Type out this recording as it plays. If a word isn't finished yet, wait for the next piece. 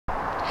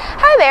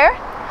there,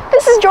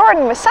 this is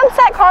Jordan with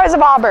Sunset Cars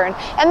of Auburn,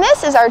 and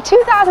this is our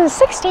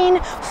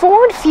 2016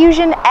 Ford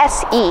Fusion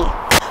SE,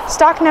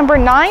 stock number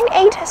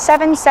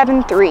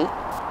 98773.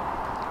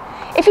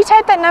 If you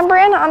type that number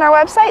in on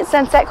our website,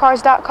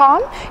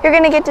 sunsetcars.com, you're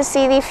going to get to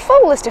see the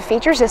full list of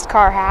features this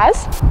car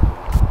has,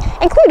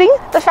 including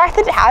the fact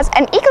that it has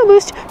an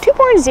EcoBoost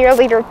 2.0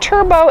 liter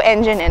turbo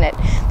engine in it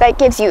that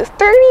gives you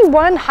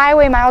 31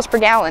 highway miles per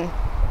gallon.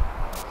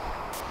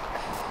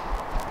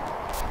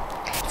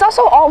 It's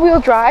also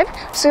all-wheel drive,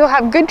 so you'll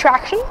have good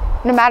traction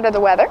no matter the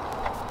weather.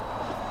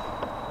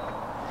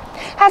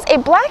 Has a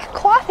black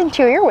cloth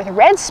interior with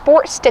red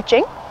sport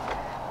stitching.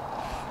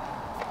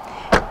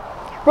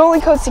 Rolling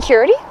code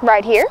security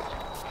right here.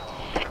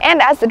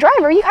 And as the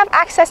driver, you have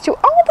access to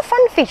all the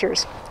fun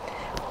features.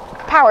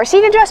 Power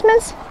seat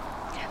adjustments,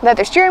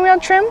 leather steering wheel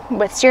trim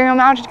with stereo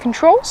mounted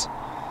controls.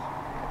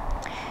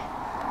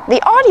 The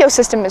audio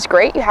system is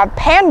great. You have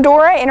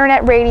Pandora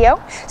internet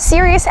radio,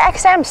 Sirius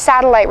XM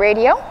satellite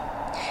radio,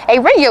 a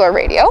regular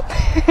radio,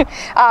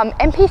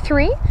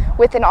 MP3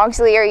 with an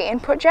auxiliary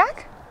input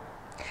jack,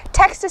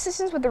 text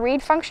assistance with the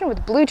read function with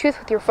Bluetooth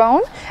with your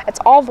phone. It's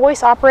all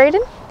voice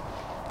operated.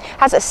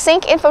 Has a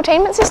sync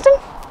infotainment system.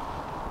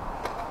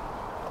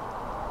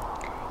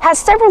 Has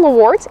several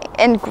awards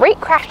and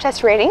great crash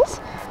test ratings.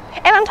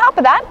 And on top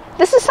of that,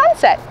 this is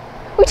Sunset.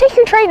 We take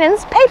your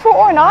trade-ins, paid for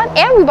or not,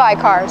 and we buy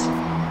cars.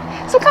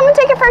 So come and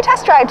take it for a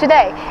test drive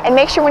today. And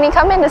make sure when you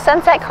come into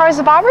Sunset Cars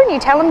of Auburn, you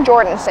tell them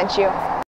Jordan sent you.